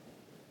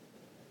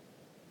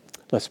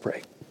 Let's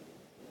pray.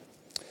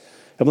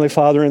 Heavenly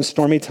Father, in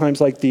stormy times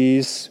like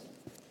these,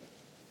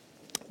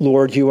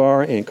 Lord, you are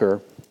our anchor.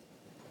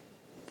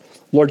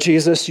 Lord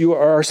Jesus, you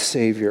are our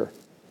Savior,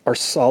 our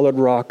solid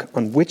rock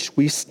on which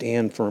we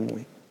stand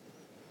firmly.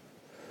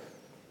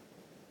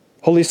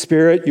 Holy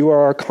Spirit, you are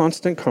our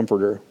constant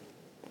comforter.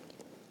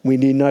 We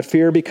need not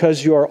fear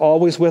because you are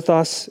always with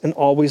us and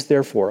always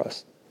there for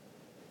us.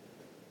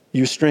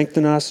 You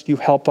strengthen us, you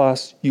help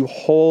us, you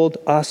hold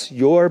us,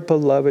 your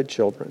beloved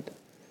children,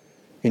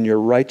 in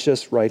your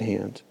righteous right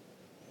hand.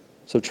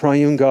 So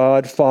triune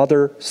God,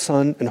 Father,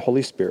 Son, and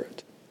Holy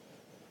Spirit,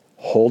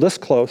 hold us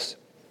close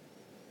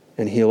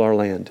and heal our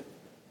land.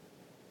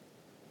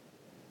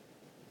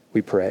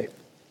 We pray.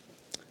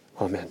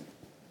 Amen.